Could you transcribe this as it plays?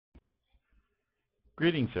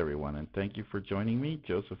Greetings everyone, and thank you for joining me,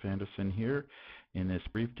 Joseph Anderson here, in this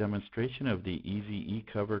brief demonstration of the Easy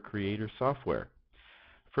ECover Creator software.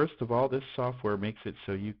 First of all, this software makes it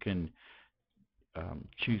so you can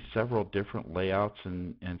choose several different layouts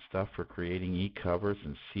and stuff for creating e-covers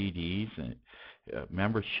and CDs and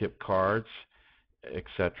membership cards,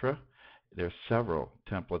 etc. There's several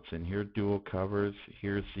templates in here, dual covers.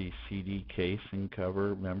 Here's the CD case and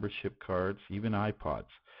cover, membership cards, even iPods.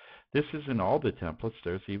 This isn't all the templates,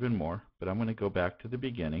 there's even more, but I'm going to go back to the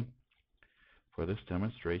beginning for this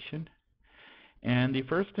demonstration. And the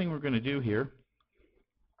first thing we're going to do here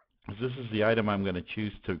is this is the item I'm going to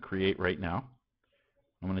choose to create right now.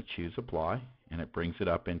 I'm going to choose Apply, and it brings it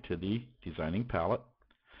up into the Designing palette.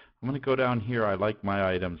 I'm going to go down here. I like my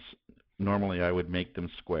items, normally I would make them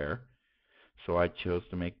square, so I chose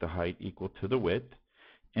to make the height equal to the width.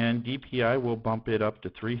 And DPI will bump it up to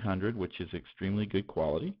 300, which is extremely good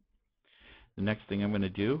quality. The next thing I'm going to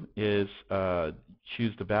do is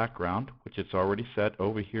choose the background, which is already set.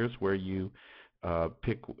 Over here is where you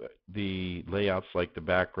pick the layouts like the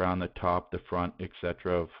background, the top, the front,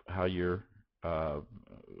 etc. of how your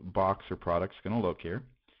box or product is going to look here.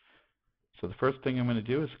 So the first thing I'm going to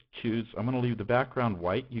do is I'm going to leave the background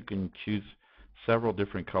white. You can choose several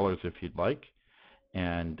different colors if you'd like,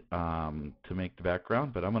 and to make the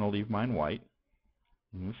background, but I'm going to leave mine white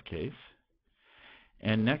in this case.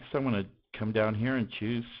 And next I'm going to come down here and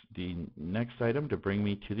choose the next item to bring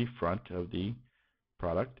me to the front of the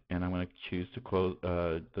product, and I'm going to choose to close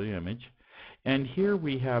the image. And here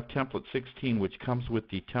we have template 16, which comes with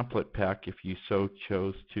the template pack if you so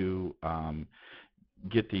chose to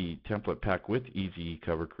get the template pack with Easy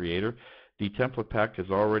ECover Creator. The template pack is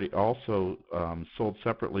already also sold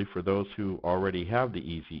separately for those who already have the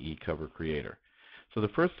Easy ECover Creator. So the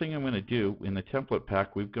first thing I'm going to do in the template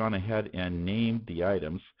pack, we've gone ahead and named the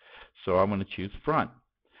items. So I'm going to choose front.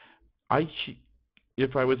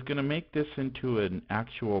 If I was going to make this into an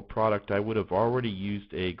actual product, I would have already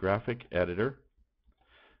used a graphic editor.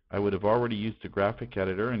 I would have already used a graphic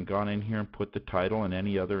editor and gone in here and put the title and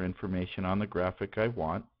any other information on the graphic I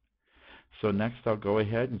want. So next I'll go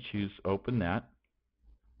ahead and choose Open That,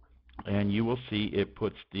 and you will see it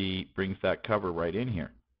brings that cover right in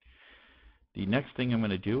here. The next thing I'm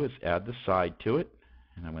going to do is add the side to it,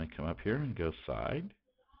 and I'm going to come up here and go Side.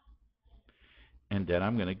 And then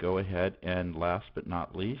I'm going to go ahead and last but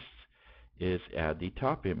not least is add the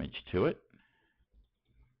top image to it.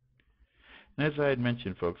 And as I had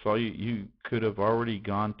mentioned, folks, you could have already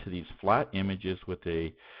gone to these flat images with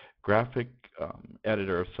a graphic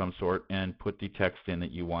editor of some sort and put the text in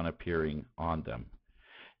that you want appearing on them.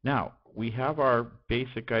 Now we have our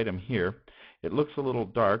basic item here. It looks a little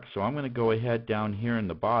dark, so I'm going to go ahead down here in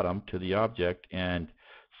the bottom to the object and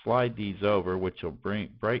slide these over, which will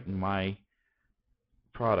brighten my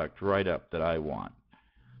product right up that I want.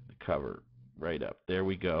 The cover right up. There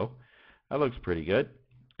we go. That looks pretty good.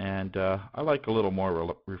 And I like a little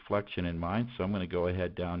more reflection in mine, so I'm going to go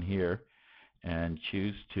ahead down here and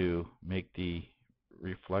choose to make the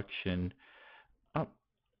reflection up.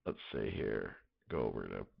 Let's say here, go over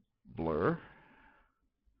to blur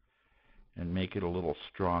and make it a little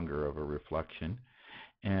stronger of a reflection.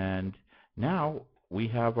 And now we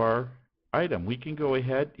have our item. We can go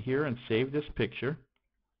ahead here and save this picture.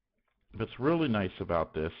 What's really nice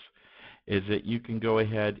about this is that you can go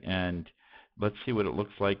ahead and let's see what it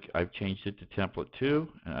looks like. I've changed it to template 2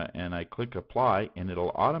 and I click Apply, and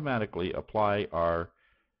it'll automatically apply our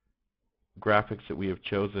graphics that we have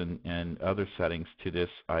chosen and other settings to this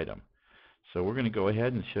item. So we're going to go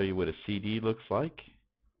ahead and show you what a CD looks like.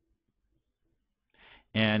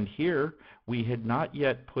 And here we had not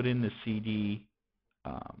yet put in the CD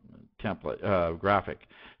template graphic.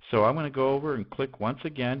 So I'm going to go over and click once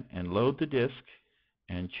again and load the disk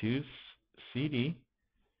and choose CD,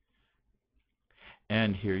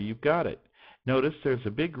 and here you've got it. Notice there's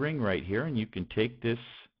a big ring right here, and you can take this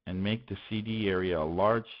and make the CD area a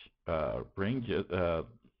large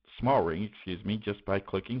small ring, excuse me, just by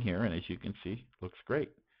clicking here, and as you can see, looks great.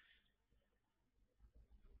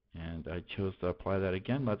 And I chose to apply that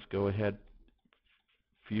again. Let's go ahead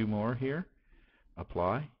a few more here.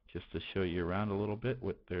 Apply, just to show you around a little bit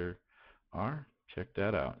what there are. Check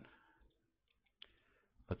that out.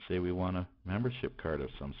 Let's say we want a membership card of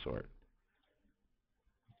some sort.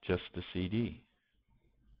 Just the CD.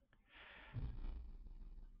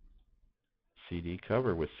 CD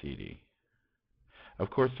cover with CD. Of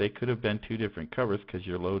course, they could have been two different covers because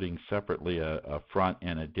you're loading separately a front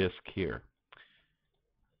and a disc here.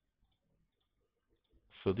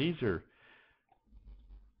 So these are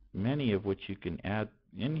many of which you can add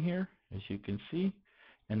in here, as you can see.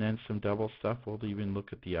 and then some double stuff. We'll even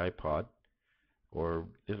look at the iPod, or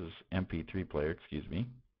this is MP3 player, excuse me.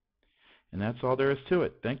 And that's all there is to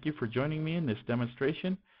it. Thank you for joining me in this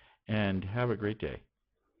demonstration, and have a great day.